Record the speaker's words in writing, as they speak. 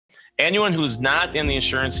anyone who's not in the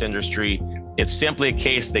insurance industry, it's simply a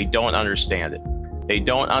case they don't understand it. They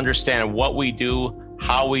don't understand what we do,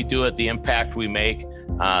 how we do it, the impact we make,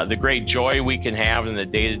 the great joy we can have in the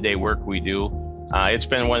day-to-day work we do. It's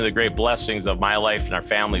been one of the great blessings of my life and our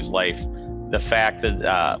family's life, the fact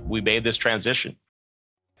that we made this transition.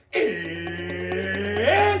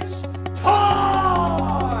 It's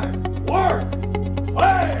time! Work,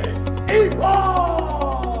 play, evolve!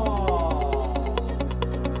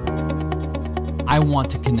 I want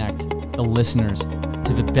to connect the listeners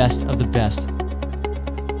to the best of the best.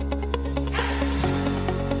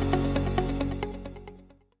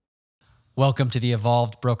 Welcome to the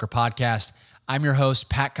Evolved Broker Podcast. I'm your host,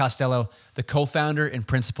 Pat Costello, the co-founder and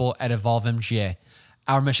principal at Evolve MGA.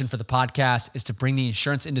 Our mission for the podcast is to bring the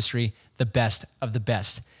insurance industry the best of the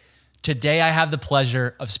best. Today, I have the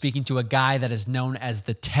pleasure of speaking to a guy that is known as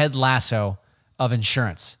the Ted Lasso of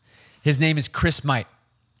Insurance. His name is Chris Meidt.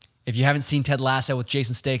 If you haven't seen Ted Lasso with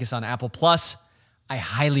Jason Sudeikis on Apple Plus, I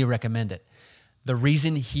highly recommend it. The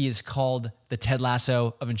reason he is called the Ted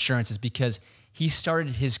Lasso of Insurance is because he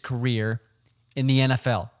started his career in the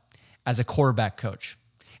NFL as a quarterback coach.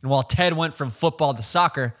 And while Ted went from football to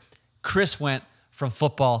soccer, Chris went from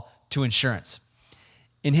football to insurance.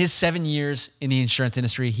 In his 7 years in the insurance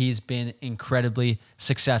industry, he's been incredibly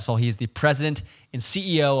successful. He is the president and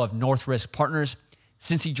CEO of North Risk Partners.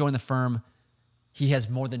 Since he joined the firm, he has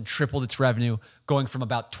more than tripled its revenue, going from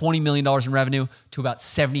about $20 million in revenue to about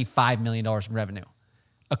 $75 million in revenue.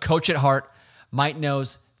 A coach at heart, Meidt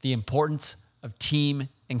knows the importance of team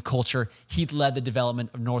and culture. He led the development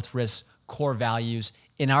of North Risk's core values.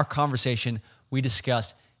 In our conversation, we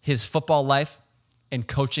discussed his football life and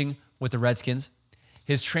coaching with the Redskins,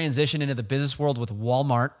 his transition into the business world with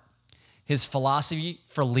Walmart, his philosophy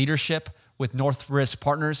for leadership with North Risk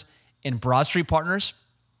Partners and Broad Street Partners.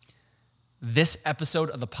 This episode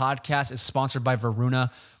of the podcast is sponsored by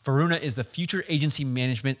Varuna. Varuna is the future agency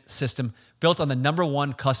management system built on the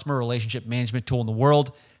 #1 customer relationship management tool in the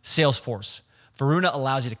world, Salesforce. Varuna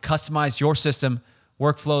allows you to customize your system,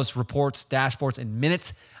 workflows, reports, dashboards in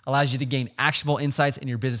minutes, allows you to gain actionable insights in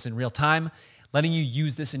your business in real time, letting you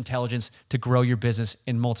use this intelligence to grow your business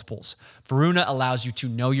in multiples. Varuna allows you to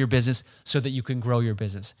know your business so that you can grow your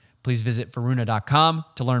business. Please visit varuna.com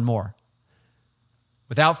to learn more.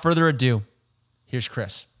 Without further ado, here's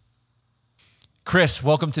Chris. Chris,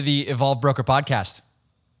 welcome to the Evolve Broker Podcast.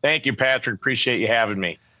 Thank you, Patrick. Appreciate you having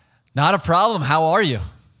me. Not a problem. How are you?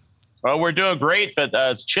 Well, we're doing great, but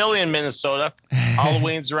it's chilly in Minnesota.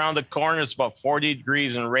 Halloween's around the corner. It's about 40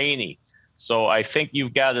 degrees and rainy. So I think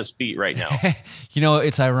you've got us beat right now. You know,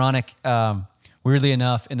 it's ironic. Weirdly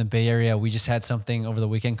enough, in the Bay Area, we just had something over the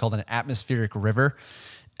weekend called an atmospheric river,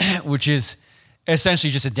 which is essentially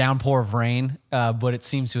just a downpour of rain, but it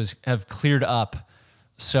seems to have cleared up.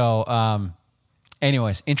 So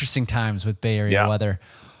anyways, interesting times with Bay Area weather.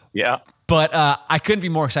 Yeah. But I couldn't be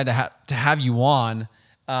more excited to have you on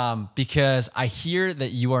because I hear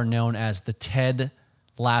that you are known as the Ted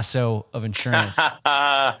Lasso of Insurance.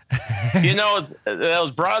 You know, that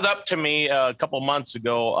was brought up to me a couple months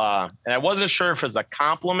ago, and I wasn't sure if it was a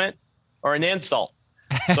compliment or an insult.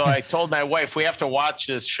 So I told my wife, we have to watch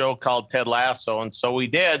this show called Ted Lasso. And so we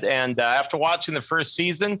did. And after watching the first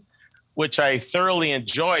season, which I thoroughly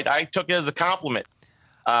enjoyed, I took it as a compliment.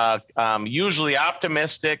 Usually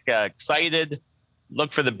optimistic, excited,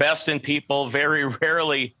 look for the best in people. Very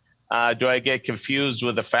rarely do I get confused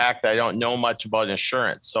with the fact that I don't know much about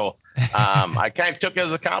insurance. So I kind of took it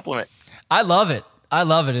as a compliment. I love it. I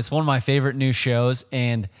love it. It's one of my favorite new shows.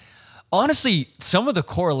 And honestly, some of the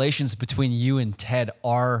correlations between you and Ted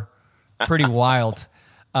are pretty wild.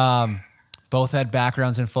 Both had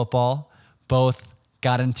backgrounds in football. Both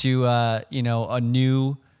got into a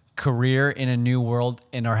new career in a new world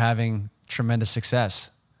and are having tremendous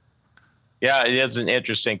success. Yeah, it is an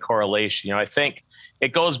interesting correlation. You know, I think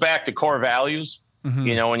it goes back to core values. Mm-hmm.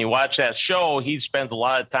 You know, when you watch that show, he spends a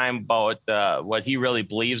lot of time about what he really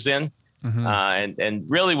believes in. Mm-hmm. And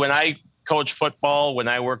really, when I coached football, when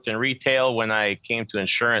I worked in retail, when I came to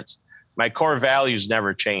insurance, my core values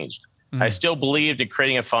never changed. Mm-hmm. I still believed in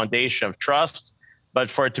creating a foundation of trust, but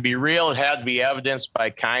for it to be real, it had to be evidenced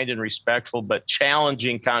by kind and respectful, but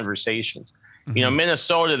challenging conversations. Mm-hmm. You know,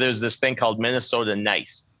 Minnesota, there's this thing called Minnesota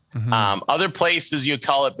nice. Mm-hmm. Other places you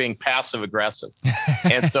call it being passive aggressive.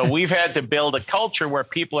 And so we've had to build a culture where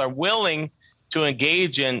people are willing to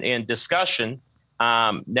engage in discussion,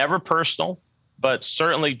 never personal, but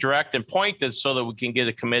certainly direct and pointed so that we can get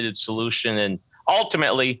a committed solution. And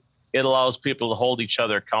ultimately, it allows people to hold each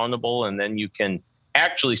other accountable, and then you can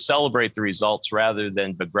actually celebrate the results rather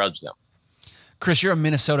than begrudge them. Chris, you're a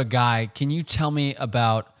Minnesota guy. Can you tell me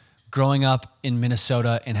about growing up in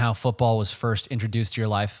Minnesota and how football was first introduced to your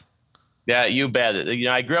life? Yeah, you bet.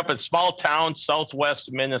 I grew up in a small town,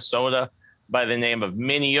 southwest Minnesota, by the name of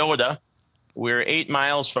Minneota. We're 8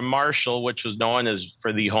 miles from Marshall, which was known as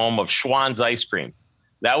for the home of Schwann's ice cream.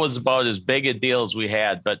 That was about as big a deal as we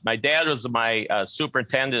had. But my dad was my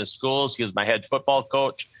superintendent of schools. He was my head football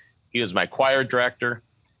coach. He was my choir director.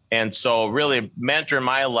 And so really a mentor in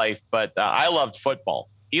my life. But I loved football.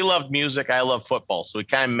 He loved music. I loved football. So we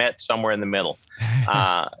kind of met somewhere in the middle.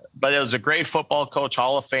 But it was a great football coach,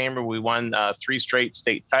 Hall of Famer. We won 3 straight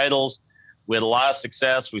state titles. We had a lot of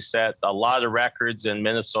success. We set a lot of records in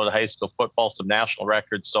Minnesota high school football, some national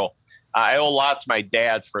records. So I owe a lot to my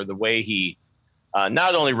dad for the way he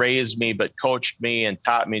not only raised me, but coached me and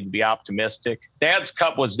taught me to be optimistic. Dad's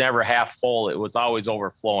cup was never half full. It was always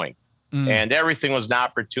overflowing. And everything was an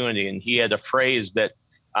opportunity. And he had a phrase that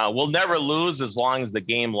we'll never lose as long as the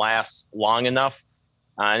game lasts long enough.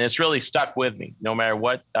 And it's really stuck with me. No matter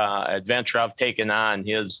what adventure I've taken on,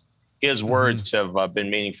 his words have been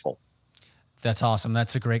meaningful. That's awesome.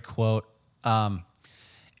 That's a great quote. And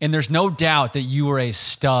there's no doubt that you were a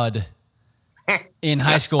stud in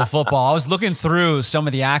high school football. I was looking through some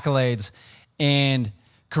of the accolades, and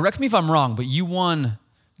correct me if I'm wrong, but you won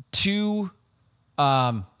 2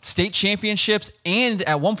 state championships, and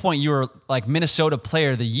at one point you were like Minnesota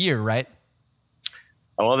Player of the Year, right?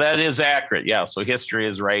 Well, that is accurate. Yeah. So history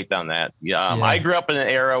is right on that. I grew up in an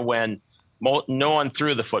era when no one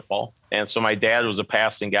threw the football. And so my dad was a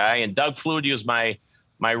passing guy, and Doug Flutie was my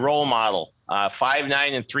role model.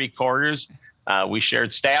 5'9" ¾ We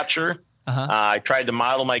shared stature. I tried to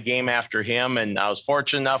model my game after him, and I was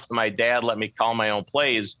fortunate enough that my dad let me call my own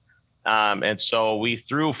plays. And so we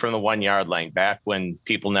threw from the 1 yard line back when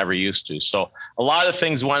people never used to. So a lot of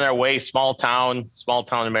things went our way, small town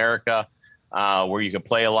America, where you could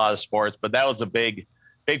play a lot of sports. But that was a big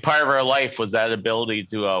part of our life, was that ability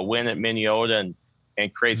to win at Minneota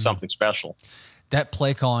and create something special. That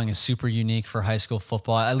play calling is super unique for high school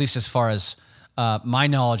football, at least as far as my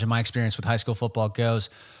knowledge and my experience with high school football goes.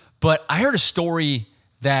 But I heard a story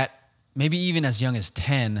that maybe even as young as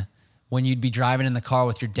 10, when you'd be driving in the car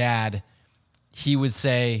with your dad, he would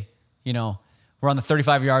say, we're on the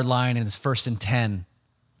 35-yard line and it's 1st and 10.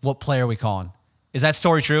 What play are we calling? Is that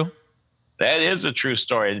story true? That is a true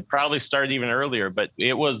story. It probably started even earlier, but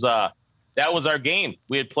it was that was our game.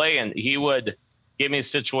 We'd play, and he would give me a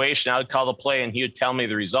situation. I would call the play, and he would tell me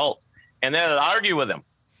the result. And then I'd argue with him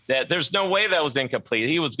that there's no way that was incomplete.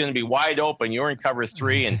 He was going to be wide open. You're in cover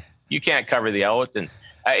 3, and you can't cover the out. And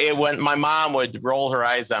my mom would roll her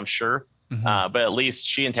eyes, I'm sure, but at least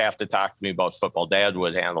she didn't have to talk to me about football. Dad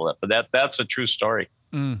would handle it. But that's a true story.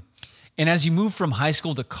 And as you move from high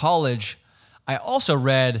school to college, I also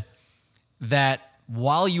read that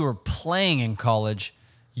while you were playing in college,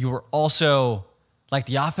 you were also like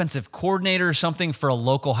the offensive coordinator or something for a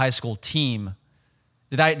local high school team.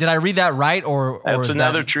 Did I read that right? Or that's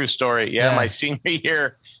another true story. Yeah, my senior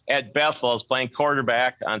year at Bethel, I was playing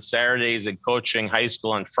quarterback on Saturdays and coaching high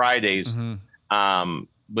school on Fridays.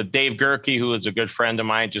 With Dave Gerke, who was a good friend of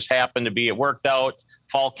mine. Just happened to be, it worked out.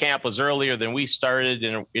 Fall camp was earlier than we started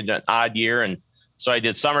in an odd year. And so I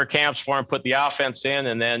did summer camps for him, put the offense in,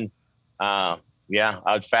 and then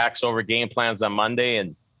I'd fax over game plans on Monday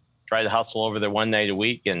and try to hustle over there one night a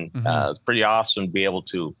week. And it's pretty awesome to be able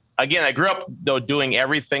to, again, I grew up though doing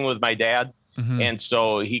everything with my dad. And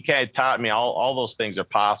so he kind of taught me all those things are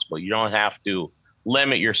possible. You don't have to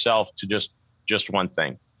limit yourself to just one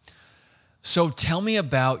thing. So tell me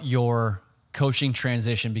about your coaching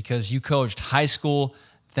transition, because you coached high school,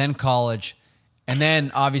 then college, and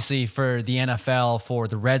then obviously for the NFL for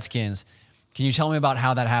the Redskins. Can you tell me about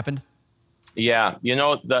how that happened? Yeah.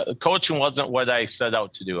 The coaching wasn't what I set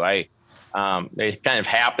out to do. It kind of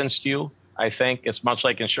happens to you. I think it's much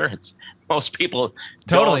like insurance. Most people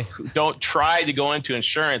don't try to go into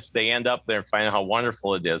insurance. They end up there and find out how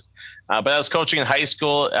wonderful it is. But I was coaching in high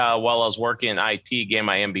school while I was working in IT, getting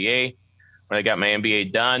my MBA. When I got my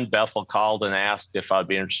MBA done, Bethel called and asked if I'd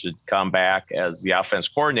be interested to come back as the offense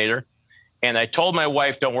coordinator. And I told my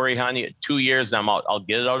wife, don't worry, honey, at 2 years, I'll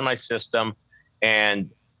get it out of my system and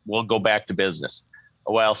we'll go back to business.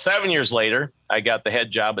 Well, 7 years later, I got the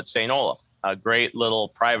head job at St. Olaf, a great little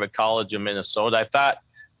private college in Minnesota. I thought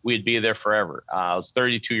we'd be there forever. I was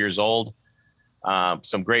 32 years old.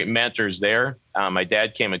 Some great mentors there. My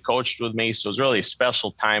dad came and coached with me. So it was really a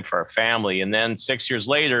special time for our family. And then 6 years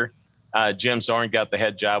later, Jim Zorn got the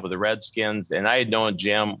head job with the Redskins. And I had known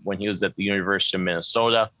Jim when he was at the University of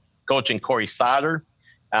Minnesota, coaching Corey Sauter,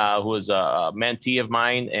 who was a mentee of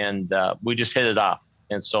mine. And we just hit it off.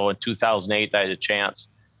 And so in 2008, I had a chance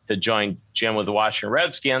to join Jim with the Washington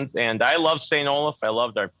Redskins. And I loved St. Olaf. I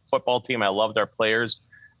loved our football team. I loved our players.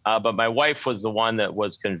 But my wife was the one that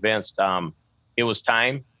was convinced it was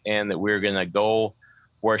time and that we were going to go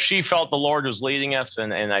where she felt the Lord was leading us.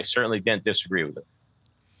 And I certainly didn't disagree with it.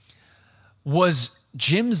 Was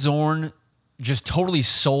Jim Zorn just totally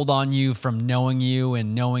sold on you from knowing you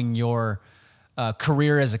and knowing your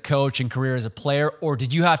career as a coach and career as a player? Or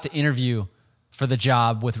did you have to interview for the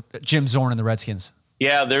job with Jim Zorn and the Redskins?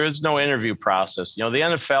 Yeah, there is no interview process. The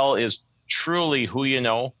NFL is truly who you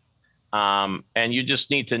know. And you just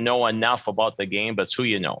need to know enough about the game, but it's who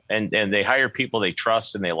you know. And they hire people they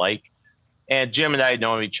trust and they like. And Jim and I had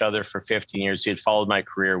known each other for 15 years. He had followed my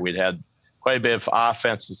career. We'd had quite a bit of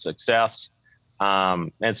offensive success.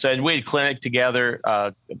 And so we had clinic together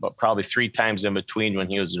about probably 3 times in between when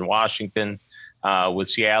he was in Washington with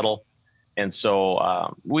Seattle. And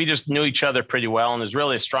so we just knew each other pretty well. And there's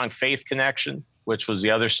really a strong faith connection, which was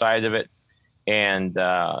the other side of it. And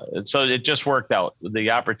so it just worked out.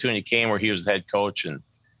 The opportunity came where he was the head coach and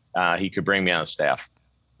he could bring me on the staff.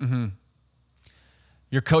 Mm-hmm.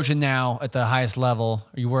 You're coaching now at the highest level.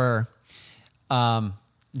 You were.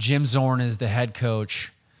 Jim Zorn is the head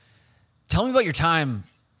coach. Tell me about your time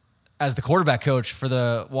as the quarterback coach for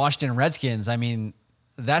the Washington Redskins. I mean,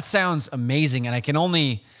 that sounds amazing, and I can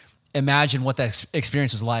only imagine what that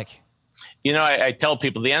experience was like. I tell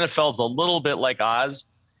people the NFL is a little bit like Oz.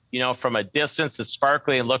 From a distance, it's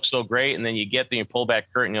sparkly and looks so great, and then you get there, you pull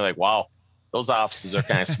back curtain, you're like, wow, those offices are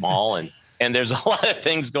kind of small, and there's a lot of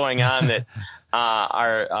things going on that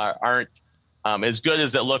aren't as good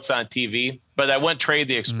as it looks on TV. But I wouldn't trade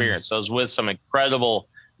the experience. I was with some incredible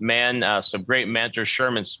men, some great mentors,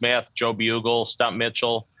 Sherman Smith, Joe Bugle, Stump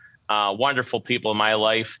Mitchell, wonderful people in my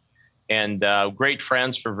life, and great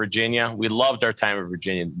friends for Virginia. We loved our time in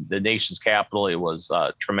Virginia, the nation's capital. It was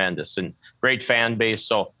tremendous and great fan base.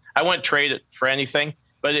 So I wouldn't trade it for anything,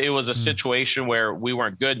 but it was a situation where we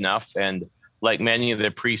weren't good enough. And like many of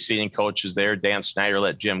the preceding coaches there, Dan Snyder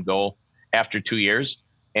let Jim go after 2 years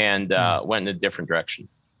and went in a different direction.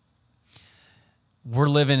 We're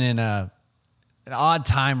living in an odd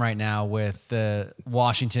time right now with the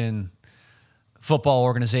Washington football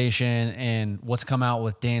organization and what's come out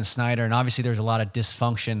with Dan Snyder. And obviously there's a lot of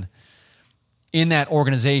dysfunction in that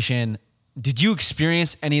organization. Did you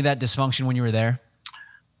experience any of that dysfunction when you were there?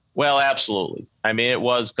 Well, absolutely. I mean, it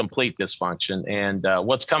was complete dysfunction. And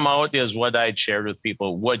what's come out is what I'd shared with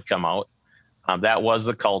people would come out. That was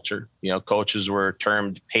the culture. Coaches were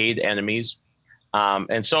termed paid enemies.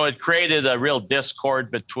 And so it created a real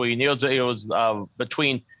discord between, it was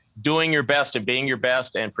between doing your best and being your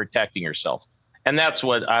best and protecting yourself. And that's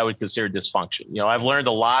what I would consider dysfunction. I've learned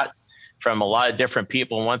a lot from a lot of different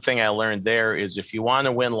people. And one thing I learned there is if you want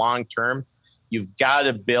to win long-term, you've got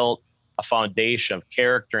to build a foundation of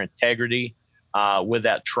character, integrity, with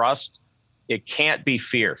that trust. It can't be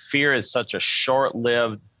fear. Fear is such a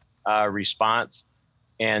short-lived response.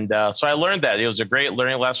 And so I learned that. It was a great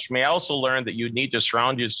learning lesson for me. I also learned that you need to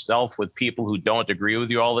surround yourself with people who don't agree with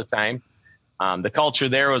you all the time. The culture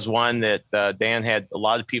there was one that Dan had a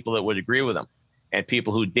lot of people that would agree with him and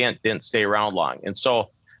people who didn't stay around long. And so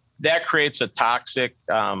that creates a toxic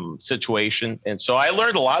situation. And so I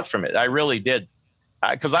learned a lot from it. I really did.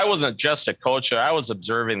 Because I wasn't just a coach. I was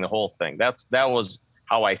observing the whole thing. That was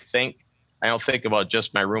how I think. I don't think about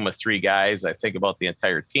just my room of 3 guys. I think about the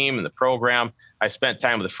entire team and the program. I spent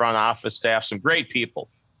time with the front office staff, some great people,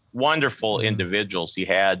 wonderful individuals he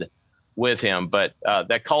had with him. But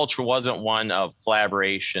that culture wasn't one of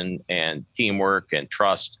collaboration and teamwork and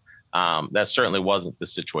trust. That certainly wasn't the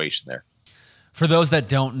situation there. For those that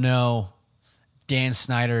don't know, Dan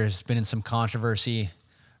Snyder has been in some controversy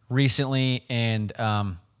recently, and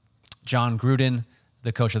John Gruden,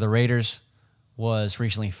 the coach of the Raiders, was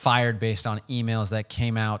recently fired based on emails that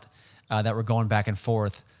came out that were going back and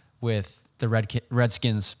forth with the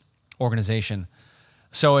Redskins organization.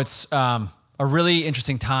 So it's a really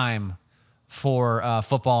interesting time for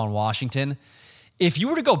football in Washington. If you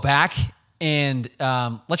were to go back and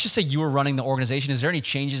let's just say you were running the organization, is there any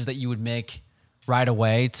changes that you would make right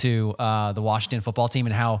away to the Washington football team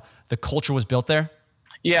and how the culture was built there?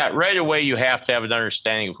 Yeah, right away you have to have an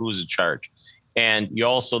understanding of who's in charge. And you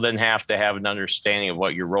also then have to have an understanding of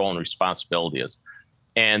what your role and responsibility is.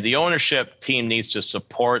 And the ownership team needs to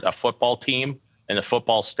support a football team and a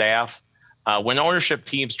football staff. When ownership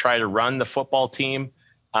teams try to run the football team,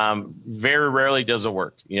 very rarely does it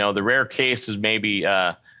work. The rare case is maybe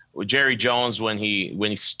Jerry Jones when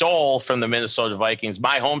he stole from the Minnesota Vikings,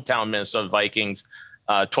 my hometown Minnesota Vikings,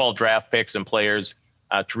 12 draft picks and players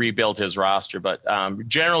to rebuild his roster. But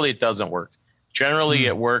generally it doesn't work. Generally,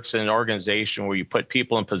 it works in an organization where you put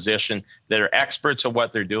people in position that are experts at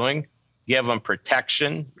what they're doing, give them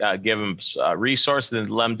protection, give them resources, and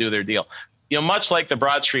let them do their deal. Much like the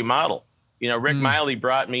Broad Street model. Rick Miley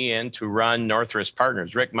brought me in to run Northwest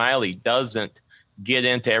Partners. Rick Miley doesn't get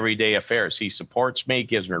into everyday affairs. He supports me,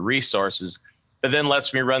 gives me resources, but then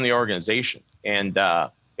lets me run the organization. And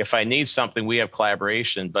if I need something, we have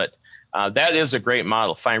collaboration. But that is a great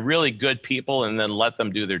model. Find really good people and then let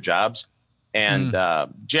them do their jobs. And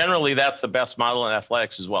generally, that's the best model in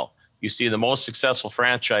athletics as well. You see the most successful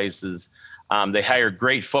franchises, they hire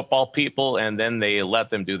great football people, and then they let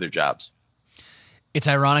them do their jobs. It's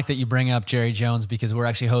ironic that you bring up Jerry Jones because we're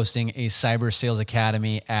actually hosting a cyber sales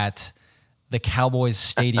academy at the Cowboys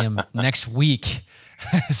Stadium next week.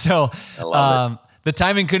 So the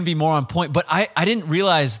timing couldn't be more on point. But I didn't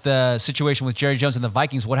realize the situation with Jerry Jones and the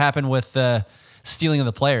Vikings. What happened with the stealing of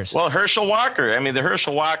the players? Well, Herschel Walker. I mean, the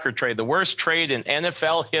Herschel Walker trade, the worst trade in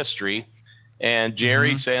NFL history. And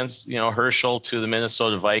Jerry sends, Herschel to the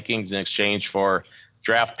Minnesota Vikings in exchange for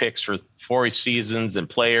draft picks for 4 seasons and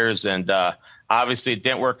players. And obviously it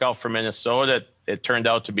didn't work out for Minnesota. It turned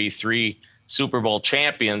out to be 3 Super Bowl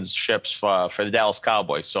championships for the Dallas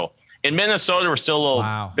Cowboys. So in Minnesota, we're still a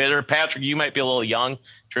little bitter. Patrick, you might be a little young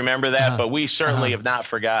to remember that, but we certainly have not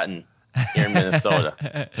forgotten here in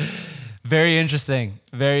Minnesota. Very interesting.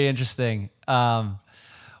 Very interesting. We'll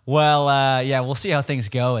see how things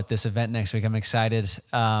go at this event next week. I'm excited.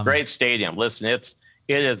 Great stadium. Listen, it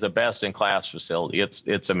is a best in class facility.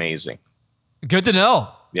 It's amazing. Good to know.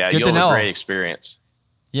 Yeah, good you'll to know. have a great experience.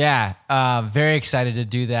 Yeah, very excited to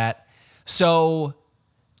do that. So,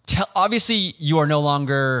 obviously, you are no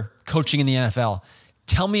longer coaching in the NFL.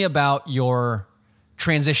 Tell me about your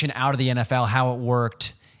transition out of the NFL, how it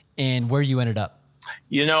worked, and where you ended up.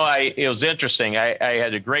 It was interesting. I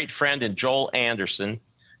had a great friend in Joel Anderson,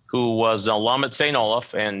 who was an alum at St.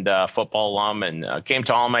 Olaf and football alum, and came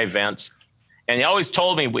to all my events. And he always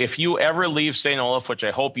told me, if you ever leave St. Olaf, which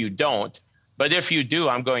I hope you don't, but if you do,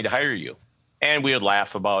 I'm going to hire you. And we would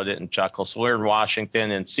laugh about it and chuckle. So we're in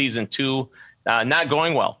Washington in season 2, not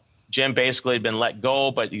going well. Jim basically had been let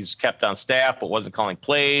go, but he's kept on staff, but wasn't calling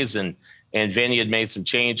plays. And Vinny had made some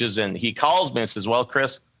changes. And he calls me and says, well,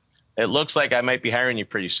 Chris, it looks like I might be hiring you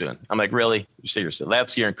pretty soon. I'm like, really? Seriously?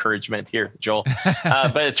 That's your encouragement here, Joel?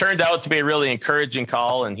 But it turned out to be a really encouraging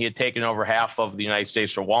call. And he had taken over half of the United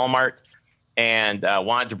States for Walmart and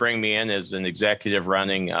wanted to bring me in as an executive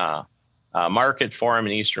running market for him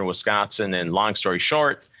in Eastern Wisconsin. And long story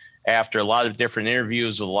short, after a lot of different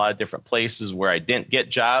interviews with a lot of different places where I didn't get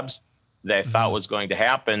jobs that I thought was going to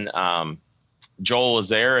happen, Joel was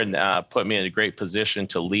there and put me in a great position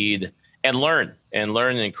to lead and learn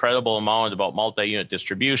an incredible amount about multi-unit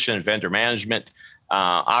distribution, vendor management,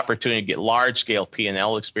 opportunity to get large-scale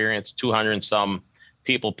P&L experience, 200 and some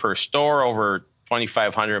people per store, over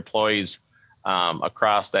 2,500 employees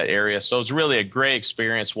across that area. So it's really a great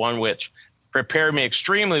experience, one which prepared me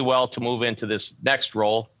extremely well to move into this next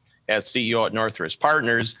role as CEO at Northwest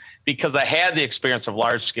Partners, because I had the experience of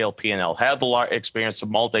large-scale P&L, had the experience of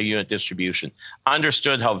multi-unit distribution,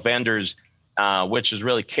 understood how vendors, which is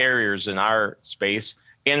really carriers in our space,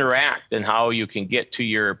 interact and how you can get to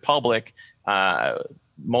your public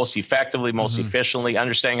most effectively, most efficiently,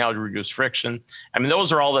 understanding how to reduce friction. I mean,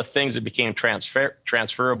 those are all the things that became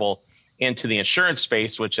transferable into the insurance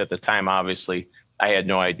space, which at the time, obviously, I had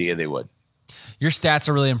no idea they would. Your stats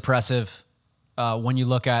are really impressive when you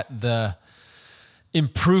look at the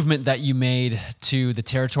improvement that you made to the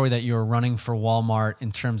territory that you were running for Walmart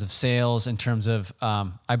in terms of sales, in terms of,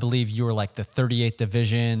 I believe you were like the 38th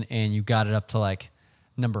division and you got it up to like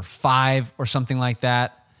number 5 or something like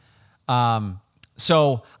that.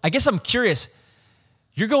 So I guess I'm curious,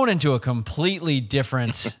 you're going into a completely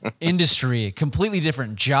different industry, a completely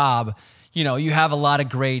different job. You have a lot of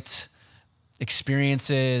great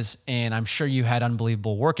experiences and I'm sure you had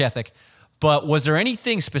unbelievable work ethic, but was there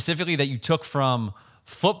anything specifically that you took from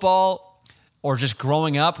football or just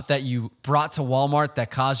growing up that you brought to Walmart that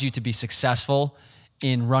caused you to be successful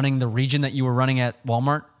in running the region that you were running at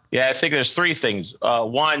Walmart? Yeah, I think there's 3 things.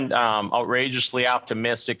 One, outrageously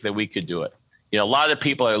optimistic that we could do it. A lot of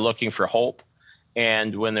people are looking for hope,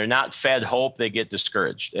 and when they're not fed hope, they get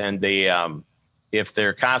discouraged. And they, if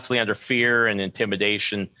they're constantly under fear and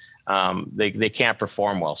intimidation, they can't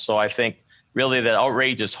perform well. So I think really that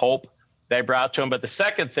outrageous hope that I brought to them. But the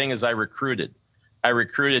second thing is I recruited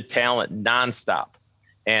talent nonstop.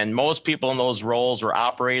 And most people in those roles were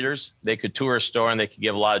operators. They could tour a store and they could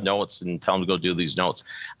give a lot of notes and tell them to go do these notes.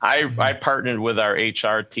 I partnered with our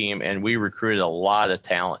HR team and we recruited a lot of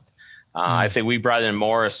talent. I think we brought in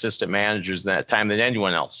more assistant managers than that time than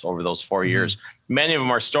anyone else over those 4 years. Many of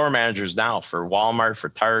them are store managers now for Walmart, for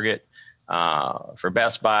Target, for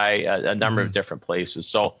Best Buy, a number of different places.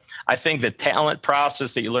 So I think the talent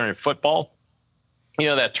process that you learn in football,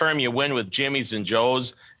 that term you win with Jimmys and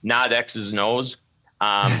Joes, not X's and O's,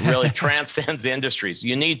 really transcends the industries.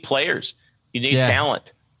 You need players. You need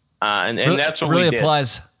talent. And really, that's what really we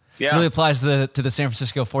applies. did. Yeah. Really applies to the San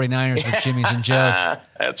Francisco 49ers with Jimmys and Joes.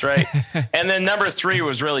 That's right. And then number 3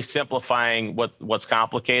 was really simplifying what's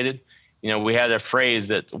complicated. We had a phrase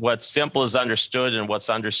that what's simple is understood and what's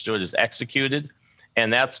understood is executed.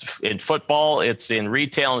 And that's in football, it's in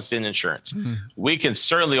retail, and it's in insurance. We can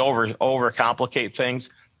certainly overcomplicate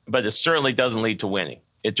things, but it certainly doesn't lead to winning.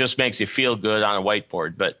 It just makes you feel good on a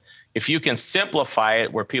whiteboard. But if you can simplify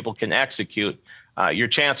it where people can execute, your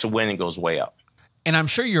chance of winning goes way up. And I'm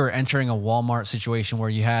sure you're entering a Walmart situation where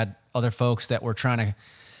you had other folks that were trying to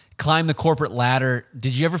climb the corporate ladder.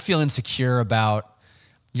 Did you ever feel insecure about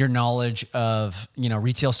your knowledge of,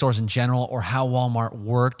 retail stores in general or how Walmart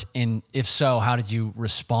worked? And if so, how did you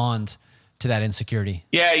respond to that insecurity?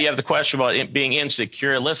 Yeah, you have the question about it being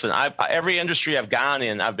insecure. Listen, every industry I've gone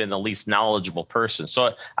in, I've been the least knowledgeable person.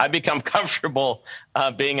 So I've become comfortable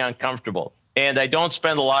being uncomfortable. And I don't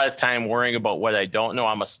spend a lot of time worrying about what I don't know.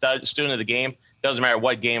 I'm a student of the game. Doesn't matter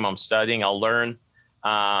what game I'm studying, I'll learn.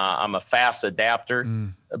 I'm a fast adapter,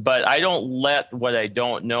 but I don't let what I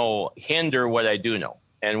don't know hinder what I do know.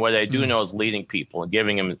 And what I do know is leading people and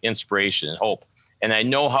giving them inspiration and hope. And I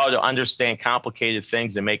know how to understand complicated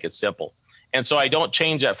things and make it simple. And so I don't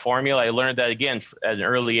change that formula. I learned that again at an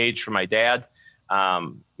early age from my dad.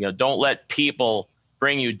 Don't let people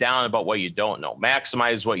bring you down about what you don't know.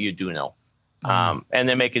 Maximize what you do know. And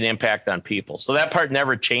then make an impact on people. So that part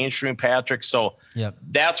never changed for me, Patrick. So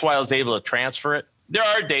that's why I was able to transfer it. There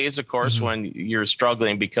are days, of course, when you're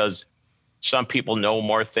struggling because some people know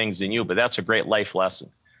more things than you, but that's a great life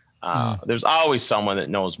lesson. There's always someone that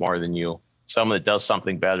knows more than you, someone that does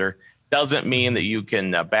something better. Doesn't mean that you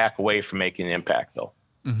can back away from making an impact, though.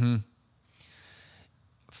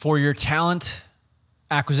 For your talent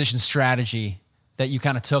acquisition strategy that you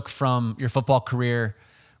kind of took from your football career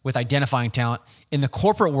with identifying talent in the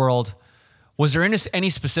corporate world, was there any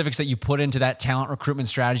specifics that you put into that talent recruitment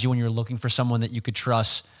strategy when you're looking for someone that you could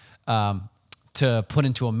trust to put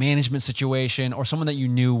into a management situation or someone that you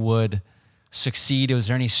knew would succeed? Was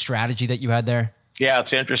there any strategy that you had there? Yeah,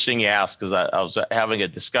 it's interesting you ask, because I was having a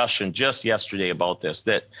discussion just yesterday about this,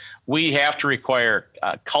 that we have to require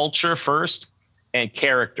culture first and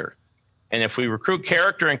character. And if we recruit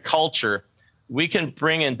character and culture, we can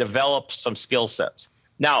bring and develop some skill sets.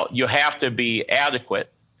 Now, you have to be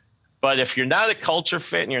adequate, but if you're not a culture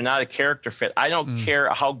fit and you're not a character fit, I don't care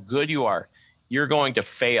how good you are, you're going to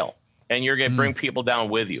fail and you're going to bring people down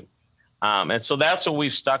with you. And so that's what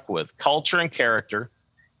we've stuck with, culture and character.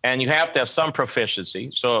 And you have to have some proficiency.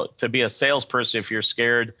 So to be a salesperson, if you're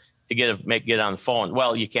scared to get on the phone,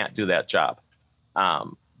 well, you can't do that job.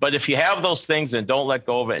 But if you have those things and don't let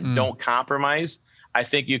go of it and don't compromise, I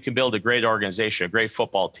think you can build a great organization, a great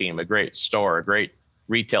football team, a great store, a great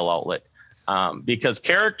retail outlet, because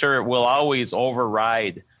character will always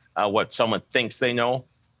override what someone thinks they know,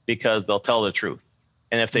 because they'll tell the truth.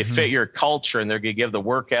 And if they fit your culture and they're going to give the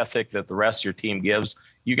work ethic that the rest of your team gives,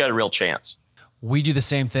 you got a real chance. We do the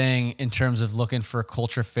same thing in terms of looking for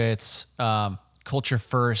culture fits, culture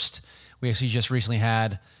first. We actually just recently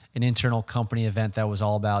had an internal company event that was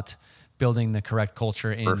all about building the correct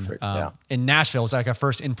culture in Nashville. It was like our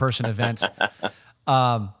first in-person event.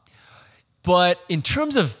 But in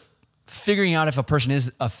terms of figuring out if a person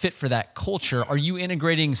is a fit for that culture, are you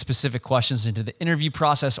integrating specific questions into the interview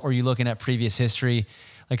process, or are you looking at previous history,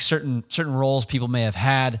 like certain roles people may have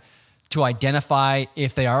had to identify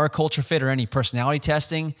if they are a culture fit, or any personality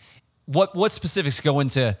testing? What specifics go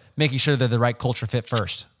into making sure they're the right culture fit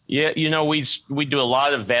first? Yeah, we do a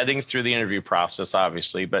lot of vetting through the interview process,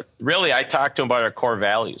 obviously, but really I talk to them about our core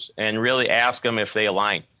values and really ask them if they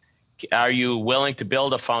align. Are you willing to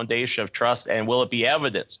build a foundation of trust, and will it be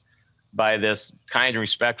evidenced by this kind and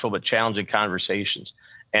respectful but challenging conversations?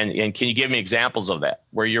 And can you give me examples of that,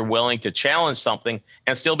 where you're willing to challenge something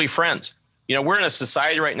and still be friends? We're in a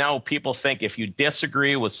society right now where people think if you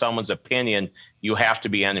disagree with someone's opinion, you have to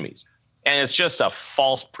be enemies. And it's just a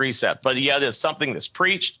false precept. But yet it's something that's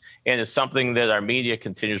preached, and it's something that our media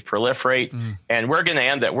continues to proliferate. And we're going to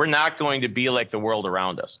end that. We're not going to be like the world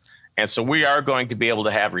around us. And so we are going to be able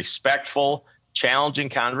to have respectful, challenging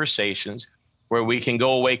conversations where we can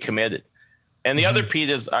go away committed. And the other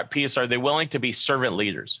piece, are they willing to be servant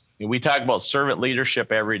leaders? We talk about servant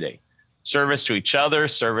leadership every day. service to each other,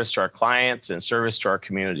 service to our clients, and service to our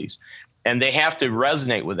communities. And they have to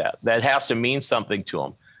resonate with that. That has to mean something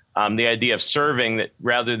to them. The idea of serving that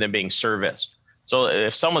rather than being serviced. So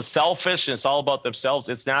if someone's selfish and it's all about themselves,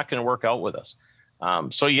 it's not going to work out with us.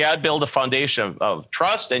 So you got to build a foundation of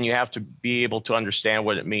trust, and you have to be able to understand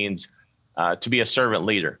what it means to be a servant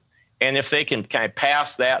leader. And if they can kind of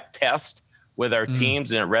pass that test with our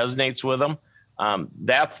teams and it resonates with them,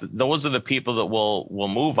 those are the people that will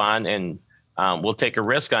move on and will take a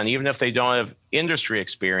risk on, even if they don't have industry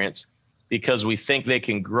experience, because we think they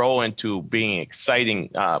can grow into being an exciting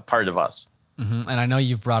part of us. Mm-hmm. And I know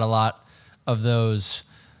you've brought a lot of those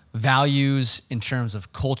values in terms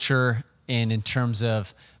of culture and in terms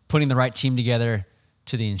of putting the right team together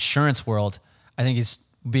to the insurance world. I think it'd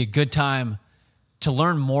be a good time to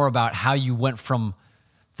learn more about how you went from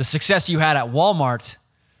the success you had at Walmart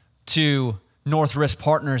to North Risk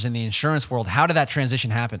Partners in the insurance world. How did that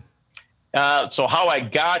transition happen? So how I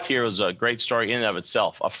got here was a great story in and of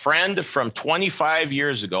itself. A friend from 25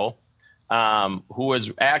 years ago, who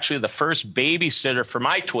was actually the first babysitter for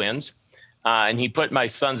my twins, and he put my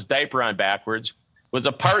son's diaper on backwards, was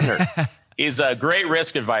a partner. He's a great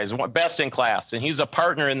risk advisor, best in class. And he's a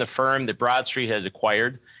partner in the firm that Broad Street had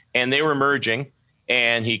acquired, and they were merging.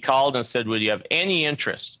 And he called and said, would you have any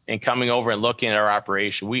interest in coming over and looking at our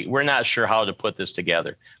operation? We're not sure how to put this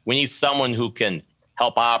together. We need someone who can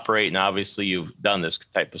help operate. And obviously you've done this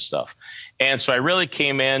type of stuff. And so I really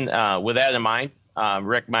came in with that in mind.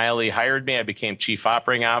 Rick Miley hired me. I became chief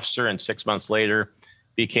operating officer, and 6 months later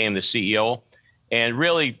became the CEO. And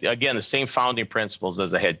really, again, the same founding principles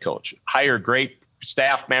as a head coach. Hire great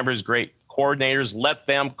staff members, great coordinators, let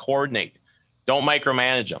them coordinate. Don't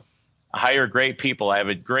micromanage them. Hire great people. I have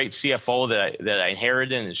a great CFO that I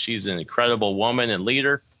inherited, and she's an incredible woman and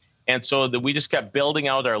leader. And so we just kept building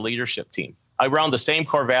out our leadership team around the same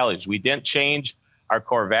core values. We didn't change our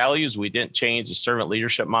core values. We didn't change the servant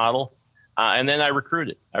leadership model. And then I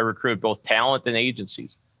recruited both talent and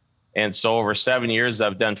agencies. And so over 7 years,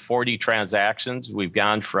 I've done 40 transactions. We've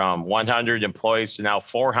gone from 100 employees to now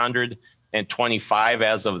 425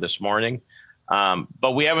 as of this morning.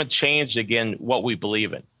 But we haven't changed, again, what we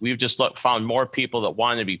believe in. We've just found more people that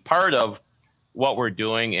want to be part of what we're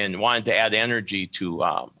doing and wanted to add energy to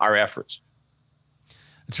our efforts.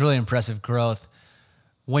 It's really impressive growth.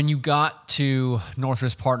 When you got to North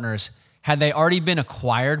Risk Partners, had they already been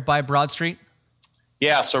acquired by Broad Street?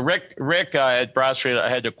 Yeah, so Rick at Broad Street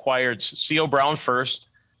had acquired C.O. Brown first,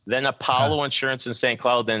 then Apollo Insurance in St.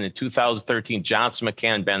 Cloud, then in 2013, Johnson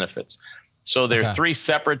McCann Benefits. So there are three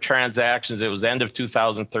separate transactions. It was end of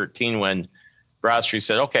 2013 when Broad Street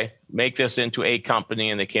said, okay, make this into a company,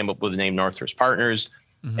 and they came up with the name North Risk Partners.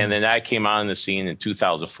 Mm-hmm. And then I came on the scene in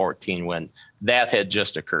 2014 when that had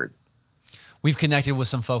just occurred. We've connected with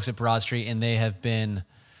some folks at Broad Street, and they have been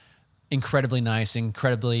incredibly nice,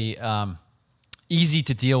 incredibly easy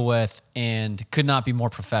to deal with, and could not be more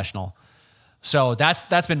professional. So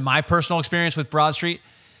that's been my personal experience with Broad Street.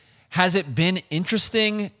 Has it been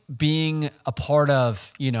interesting being a part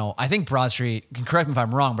of, I think Broad Street, you can correct me if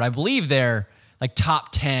I'm wrong, but I believe they're like top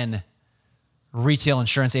 10 retail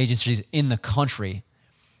insurance agencies in the country.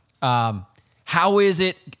 How is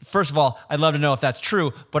it, first of all, I'd love to know if that's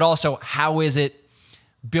true, but also how is it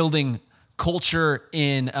building culture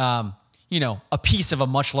in, a piece of a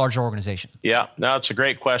much larger organization? Yeah, no, it's a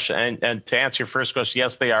great question. And to answer your first question,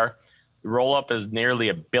 yes, they are. The roll-up is nearly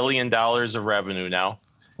 $1 billion of revenue now.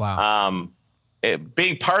 Wow.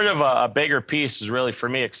 Being part of a bigger piece is really, for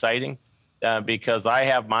me, exciting because I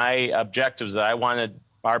have my objectives that I wanted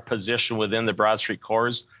our position within the Broad Street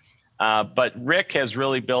cores. But Rick has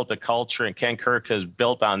really built a culture, and Ken Kirk has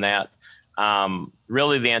built on that,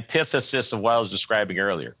 really the antithesis of what I was describing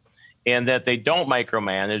earlier, and that they don't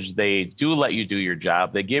micromanage. They do let you do your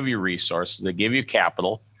job. They give you resources. They give you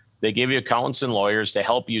capital. They give you accountants and lawyers to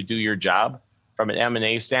help you do your job from an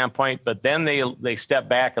M&A standpoint, but then they step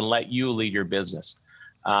back and let you lead your business.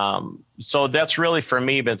 So that's really, for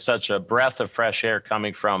me, been such a breath of fresh air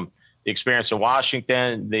coming from the experience in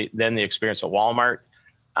Washington, then the experience at Walmart,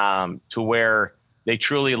 to where they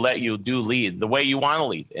truly let you lead the way you want to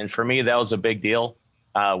lead. And for me, that was a big deal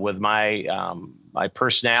with my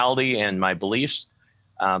personality and my beliefs,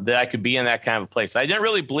 that I could be in that kind of a place. I didn't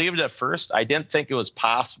really believe it at first. I didn't think it was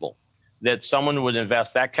possible that someone would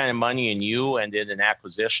invest that kind of money in you and in an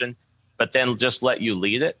acquisition, but then just let you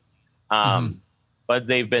lead it. But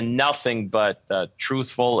they've been nothing but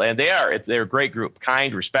truthful, and they're a great group,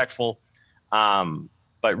 kind, respectful,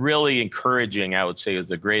 but really encouraging, I would say, is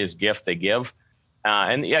the greatest gift they give.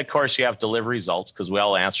 And yeah, of course, you have to deliver results because we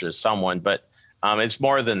all answer to someone, but it's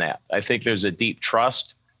more than that. I think there's a deep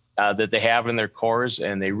trust that they have in their cores,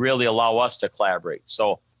 and they really allow us to collaborate.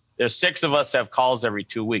 So there's 6 of us have calls every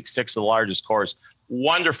 2 weeks, 6 of the largest cores,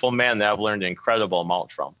 wonderful men that I've learned an incredible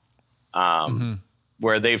amount from,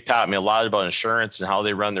 where they've taught me a lot about insurance and how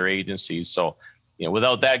they run their agencies. So,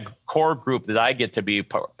 without that core group that I get to be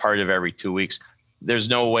part of every 2 weeks, there's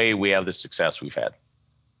no way we have the success we've had.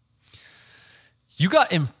 You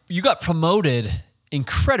got promoted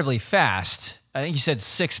incredibly fast. I think you said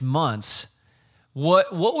 6 months.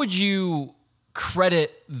 What would you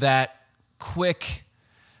credit that quick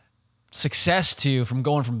success to, from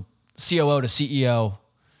going from COO to CEO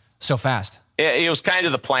so fast? It was kind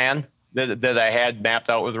of the plan that I had mapped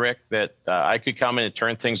out with Rick, that I could come in and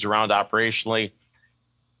turn things around operationally,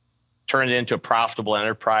 turn it into a profitable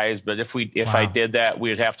enterprise. But if I did that, we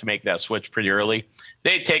would have to make that switch pretty early.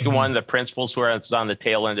 They'd taken one of the principals who was on the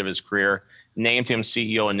tail end of his career, named him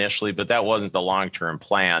CEO initially, but that wasn't the long-term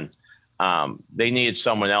plan. They needed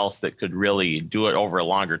someone else that could really do it over a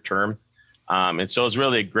longer term. And so it was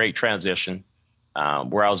really a great transition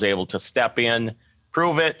where I was able to step in,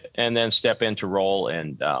 prove it, and then step into role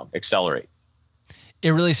and accelerate.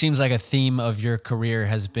 It really seems like a theme of your career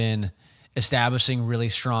has been establishing really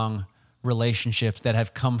strong relationships that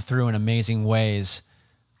have come through in amazing ways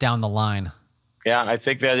down the line. Yeah, I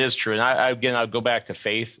think that is true. And I'll go back to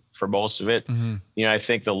faith for most of it. I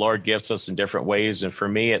think the Lord gifts us in different ways. And for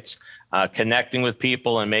me, it's connecting with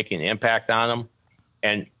people and making an impact on them,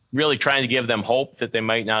 and really trying to give them hope that they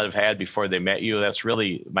might not have had before they met you. That's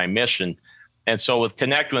really my mission. And so with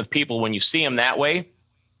connecting with people, when you see them that way,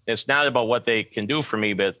 it's not about what they can do for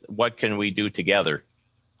me, but what can we do together?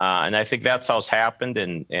 And I think that's how it's happened.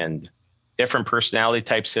 And different personality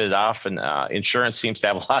types hit it off. And insurance seems to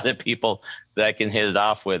have a lot of people that I can hit it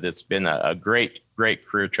off with. It's been a great, great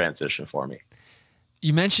career transition for me.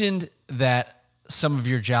 You mentioned that some of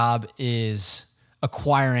your job is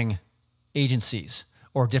acquiring agencies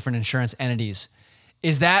or different insurance entities.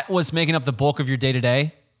 Is that what's making up the bulk of your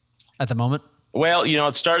day-to-day at the moment? Well,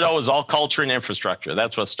 it started out as all culture and infrastructure.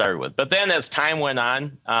 That's what it started with. But then as time went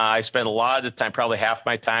on, I spent a lot of time, probably half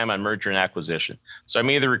my time, on merger and acquisition. So I'm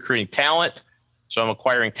either recruiting talent, so I'm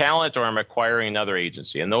acquiring talent, or I'm acquiring another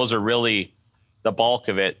agency. And those are really the bulk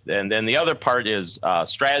of it. And then the other part is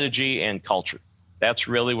strategy and culture. That's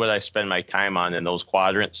really what I spend my time on in those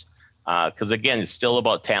quadrants. Because again, it's still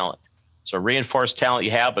about talent. So reinforce talent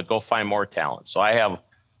you have, but go find more talent. So I have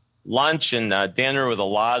lunch and dinner with a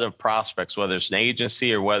lot of prospects, whether it's an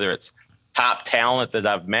agency or whether it's top talent that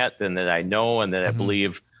I've met and that I know and that I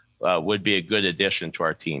believe would be a good addition to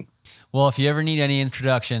our team. Well, if you ever need any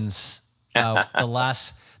introductions, the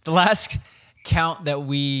last count that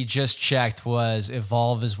we just checked was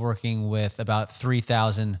Evolve is working with about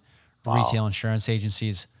 3,000 retail insurance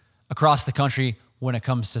agencies across the country when it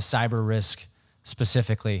comes to cyber risk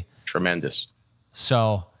specifically. Tremendous.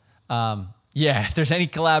 So, yeah, if there's any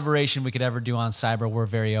collaboration we could ever do on cyber, we're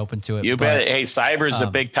very open to it. You bet. Hey, cyber is a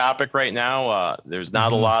big topic right now. There's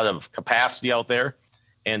not a lot of capacity out there.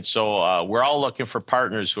 And so we're all looking for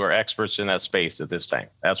partners who are experts in that space at this time.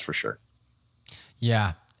 That's for sure.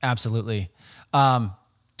 Yeah, absolutely.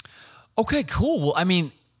 Okay, cool. Well, I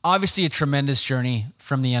mean, obviously a tremendous journey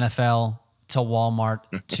from the NFL to Walmart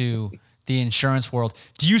to the insurance world.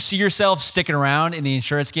 Do you see yourself sticking around in the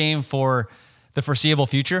insurance game for the foreseeable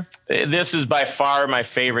future? This is by far my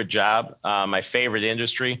favorite job, my favorite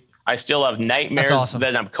industry. I still have nightmares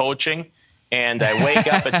that I'm coaching, and I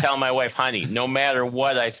wake up and tell my wife, honey, no matter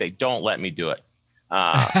what I say, don't let me do it.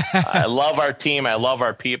 I love our team. I love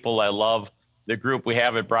our people. I love the group we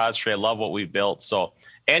have at Broad Street. I love what we built. So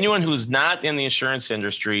anyone who's not in the insurance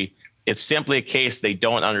industry, it's simply a case they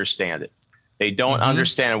don't understand it. They don't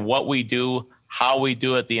understand what we do, how we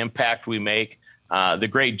do it, the impact we make. The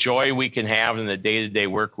great joy we can have in the day-to-day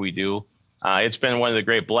work we do. It's been one of the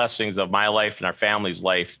great blessings of my life and our family's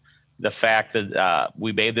life, the fact that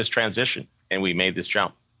we made this transition and we made this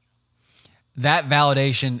jump. That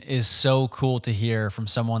validation is so cool to hear from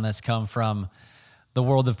someone that's come from the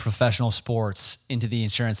world of professional sports into the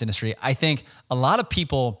insurance industry. I think a lot of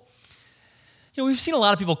people, we've seen a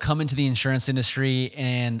lot of people come into the insurance industry,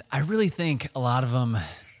 and I really think a lot of them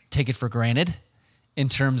take it for granted in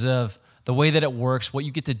terms of the way that it works, what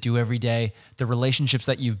you get to do every day, the relationships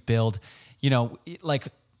that you've built. Like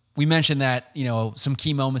we mentioned that, some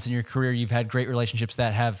key moments in your career, you've had great relationships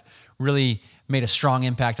that have really made a strong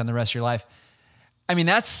impact on the rest of your life. I mean,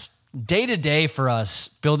 that's day to day for us.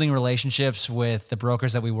 Building relationships with the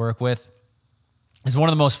brokers that we work with is one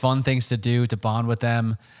of the most fun things to do, to bond with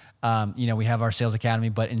them. We have our sales academy,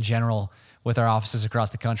 but in general, with our offices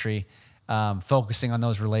across the country, focusing on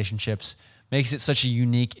those relationships makes it such a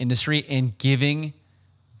unique industry, and giving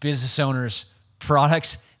business owners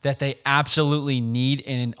products that they absolutely need.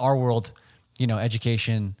 And in our world,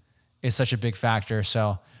 education is such a big factor.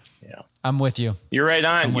 So yeah, I'm with you. You're right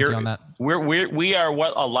on. I'm with you on that. We are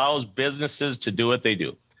what allows businesses to do what they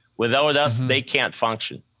do. Without us, they can't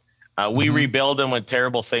function. We rebuild them when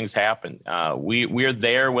terrible things happen. We're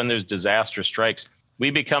there when there's disaster strikes. We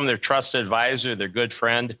become their trusted advisor, their good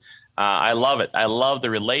friend. I love it. I love the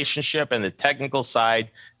relationship and the technical side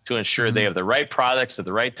to ensure they have the right products at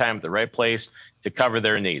the right time, at the right place to cover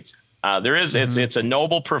their needs. It's a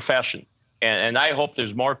noble profession. And I hope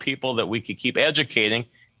there's more people that we could keep educating.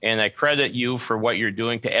 And I credit you for what you're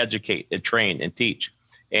doing to educate and train and teach.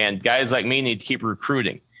 And guys like me need to keep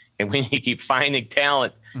recruiting. And we need to keep finding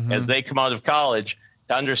talent as they come out of college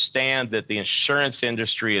to understand that the insurance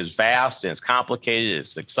industry is vast and it's complicated,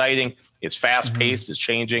 it's exciting, it's fast-paced, it's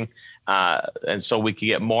changing. And so we can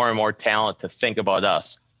get more and more talent to think about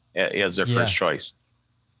us as their first choice.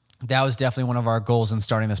 That was definitely one of our goals in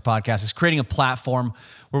starting this podcast, is creating a platform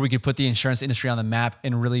where we could put the insurance industry on the map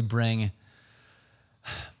and really bring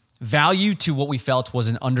value to what we felt was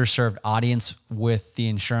an underserved audience with the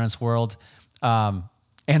insurance world.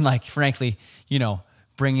 And like, frankly,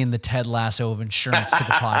 bring in the Ted Lasso of Insurance to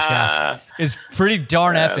the podcast is pretty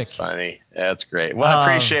darn epic. That's funny. That's great. Well, I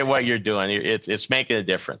appreciate what you're doing. It's making a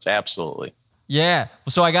difference. Absolutely. Yeah.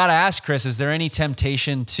 So I got to ask, Chris, is there any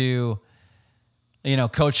temptation to,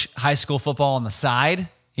 coach high school football on the side,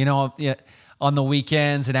 on the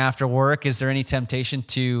weekends and after work? Is there any temptation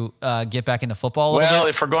to get back into football a little bit?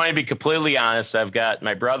 If we're going to be completely honest, I've got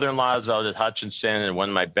my brother-in-law's out at Hutchinson and one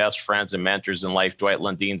of my best friends and mentors in life, Dwight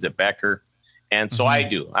Lundine's at Becker. And so I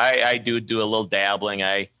do a little dabbling.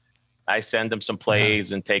 I send them some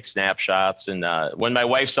plays and take snapshots. And when my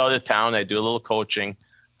wife's out of town, I do a little coaching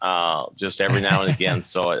just every now and again.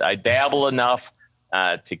 So I dabble enough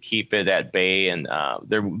to keep it at bay. And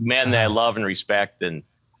they're men that I love and respect and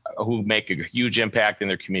who make a huge impact in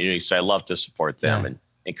their community. So I love to support them and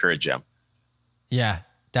encourage them. Yeah,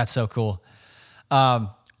 that's so cool.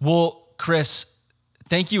 Well, Chris,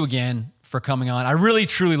 thank you again for coming on. I really,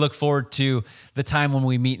 truly look forward to the time when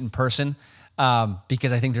we meet in person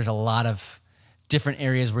because I think there's a lot of different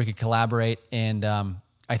areas where we could collaborate. And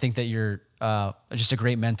I think that you're just a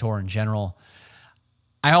great mentor in general.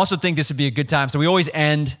 I also think this would be a good time. So we always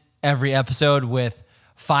end every episode with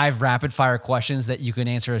 5 rapid fire questions that you can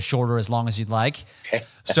answer as short or as long as you'd like. Okay.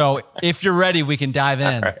 So if you're ready, we can dive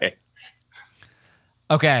in. All right.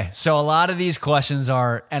 Okay. So a lot of these questions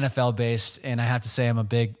are NFL based, and I have to say I'm a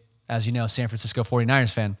big, as you know, San Francisco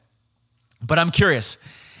 49ers fan, but I'm curious.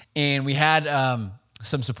 And we had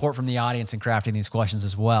some support from the audience in crafting these questions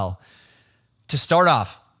as well. To start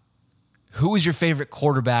off, who is your favorite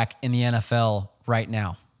quarterback in the NFL right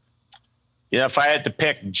now? If I had to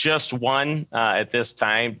pick just one at this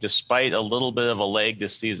time, despite a little bit of a leg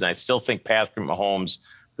this season, I still think Patrick Mahomes,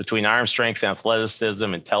 between arm strength,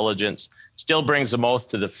 athleticism, intelligence, still brings the most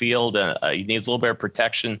to the field. He needs a little bit of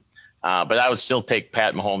protection, but I would still take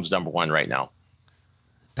Pat Mahomes number 1 right now.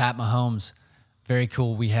 Pat Mahomes, very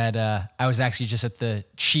cool. We had I was actually just at the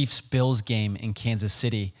Chiefs-Bills game in Kansas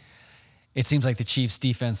City. It seems like the Chiefs'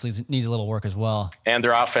 defense needs a little work as well, and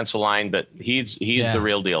their offensive line, but he's the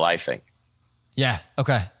real deal, I think. Yeah.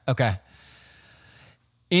 Okay.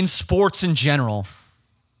 In sports in general,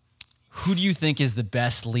 who do you think is the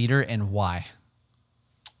best leader and why?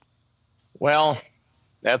 Well,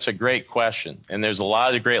 that's a great question. And there's a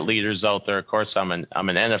lot of great leaders out there. Of course, I'm an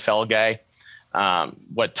NFL guy.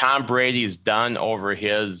 What Tom Brady's done over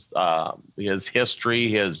his history,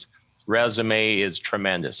 his resume is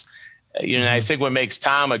tremendous. I think what makes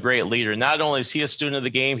Tom a great leader, not only is he a student of the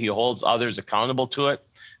game, he holds others accountable to it,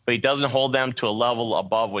 but he doesn't hold them to a level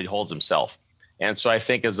above what he holds himself. And so I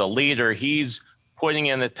think as a leader, he's putting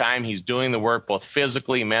in the time, he's doing the work, both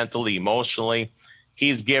physically, mentally, emotionally.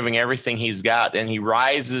 He's giving everything he's got, and he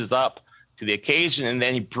rises up to the occasion, and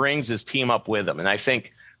then he brings his team up with him. And I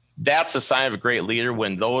think that's a sign of a great leader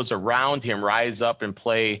when those around him rise up and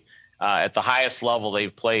play at the highest level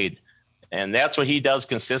they've played. And that's what he does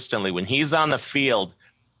consistently. When he's on the field,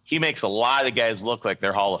 he makes a lot of guys look like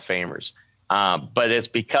they're Hall of Famers. But it's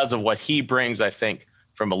because of what he brings, I think,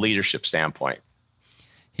 from a leadership standpoint.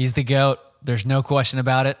 He's the GOAT. There's no question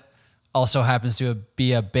about it. Also happens to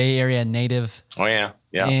be a Bay Area native. Oh, yeah.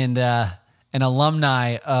 Yeah. And an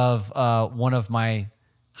alumni of one of my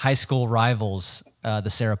high school rivals, the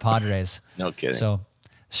Sarah Padres. No kidding. So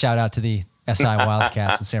shout out to the SI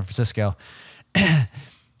Wildcats in San Francisco.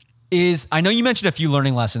 I know you mentioned a few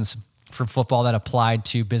learning lessons from football that applied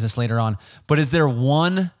to business later on, but is there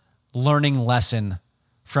one learning lesson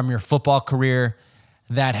from your football career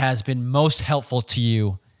that has been most helpful to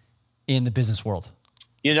you in the business world?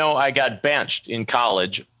 I got benched in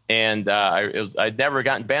college, and I'd never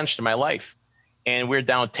gotten benched in my life. And we were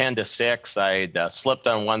down 10-6. I'd slipped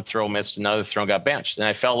on one throw, missed another throw, and got benched. And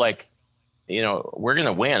I felt like, we're going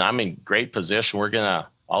to win. I'm in great position.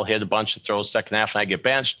 I'll hit a bunch of throws second half, and I get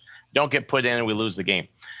benched. Don't get put in, and we lose the game.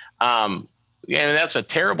 And that's a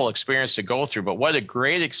terrible experience to go through. But what a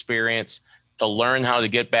great experience to learn how to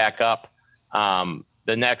get back up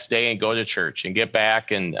the next day and go to church and get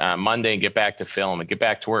back and Monday and get back to film and get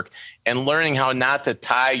back to work, and learning how not to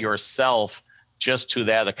tie yourself just to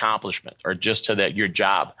that accomplishment or just to your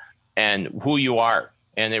job and who you are.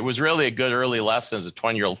 And it was really a good early lesson as a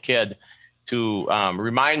 20-year-old kid to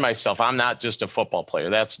remind myself, I'm not just a football player.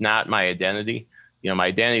 That's not my identity. My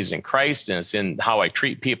identity is in Christ, and it's in how I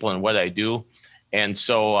treat people and what I do. And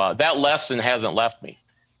so that lesson hasn't left me,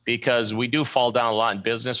 because we do fall down a lot in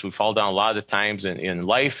business. We fall down a lot of times in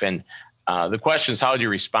life. And the question is, how do you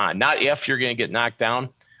respond? Not if you're going to get knocked down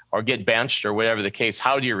or get benched or whatever the case,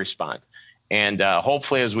 how do you respond? And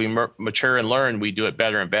hopefully as we mature and learn, we do it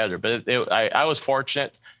better and better. But I was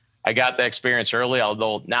fortunate. I got that experience early,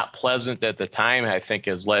 although not pleasant at the time. I think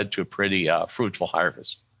has led to a pretty fruitful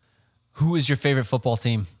harvest. Who is your favorite football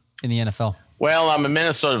team in the NFL? Well, I'm a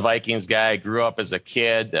Minnesota Vikings guy. I grew up as a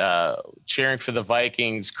kid cheering for the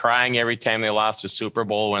Vikings, crying every time they lost a Super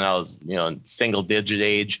Bowl when I was, single digit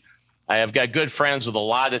age. I have got good friends with a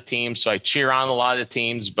lot of teams, so I cheer on a lot of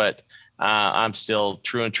teams, but I'm still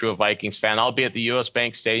true a Vikings fan. I'll be at the U.S.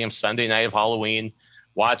 Bank Stadium Sunday night of Halloween,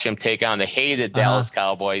 watch them take on the hated Dallas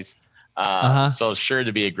Cowboys. So it's sure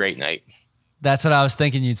to be a great night. That's what I was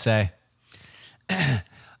thinking you'd say.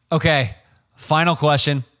 Okay, final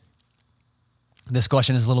question. This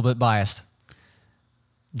question is a little bit biased.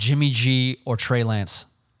 Jimmy G or Trey Lance?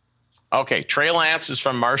 Okay, Trey Lance is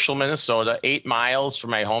from Marshall, Minnesota, 8 miles from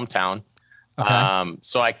my hometown. Okay.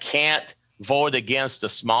 So I can't vote against a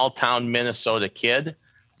small town Minnesota kid.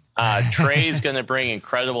 Trey's going to bring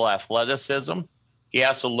incredible athleticism. He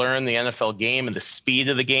has to learn the NFL game and the speed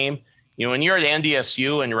of the game. When you're at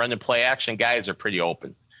NDSU and you're running play action, guys are pretty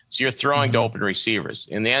open. So you're throwing to open receivers.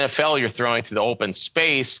 In the NFL, you're throwing to the open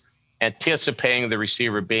space, anticipating the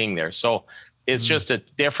receiver being there. So it's just a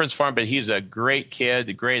difference for him, but he's a great kid,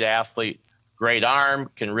 a great athlete, great arm,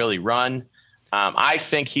 can really run. I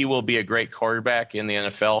think he will be a great quarterback in the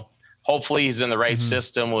NFL. Hopefully he's in the right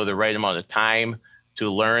system with the right amount of time to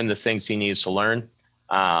learn the things he needs to learn.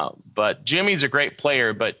 But Jimmy's a great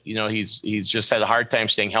player, but he's just had a hard time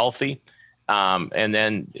staying healthy. And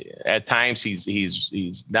then at times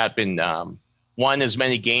he's not been won as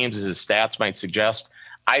many games as his stats might suggest.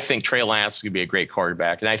 I think Trey Lance is going to be a great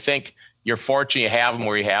quarterback. And I think you're fortunate you have him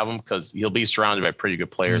where you have him, because he'll be surrounded by pretty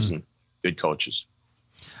good players and good coaches.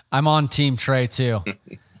 I'm on team Trey too.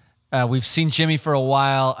 We've seen Jimmy for a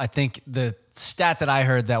while. I think the stat that I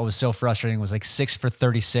heard that was so frustrating was like 6 for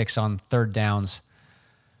 36 on third downs.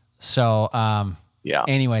 So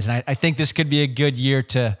anyways, and I think this could be a good year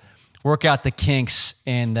to work out the kinks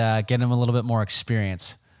and get him a little bit more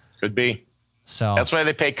experience. Could be. So that's why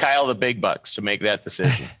they pay Kyle the big bucks to make that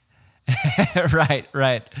decision.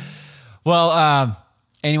 Right. Well,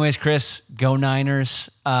 anyways, Chris, go Niners.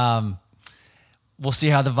 We'll see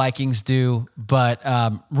how the Vikings do, but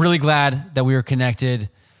really glad that we were connected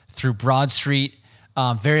through Broad Street.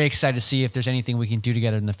 Very excited to see if there's anything we can do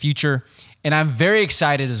together in the future. And I'm very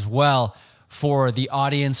excited as well for the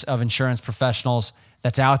audience of insurance professionals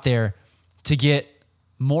that's out there to get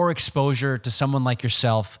more exposure to someone like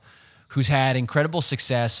yourself who's had incredible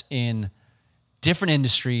success in different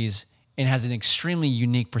industries and has an extremely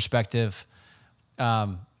unique perspective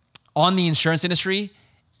on the insurance industry.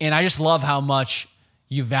 And I just love how much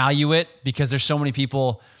you value it, because there's so many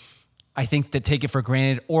people, I think, that take it for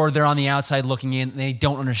granted, or they're on the outside looking in and they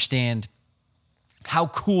don't understand how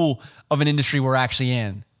cool of an industry we're actually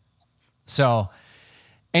in. So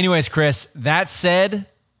anyways, Chris, that said,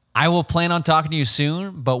 I will plan on talking to you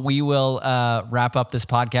soon, but we will wrap up this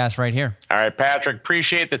podcast right here. All right, Patrick,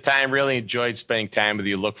 appreciate the time. Really enjoyed spending time with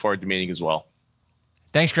you. Look forward to meeting as well.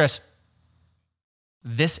 Thanks, Chris.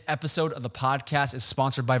 This episode of the podcast is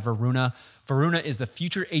sponsored by Varuna. Varuna is the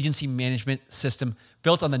future agency management system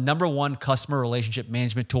built on the #1 customer relationship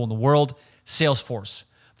management tool in the world, Salesforce.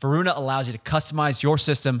 Varuna allows you to customize your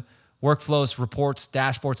system, workflows, reports,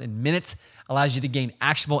 dashboards in minutes, allows you to gain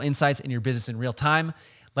actionable insights in your business in real time,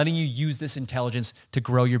 letting you use this intelligence to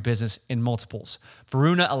grow your business in multiples.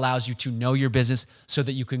 Varuna allows you to know your business so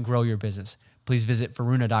that you can grow your business. Please visit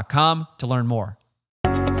varuna.com to learn more.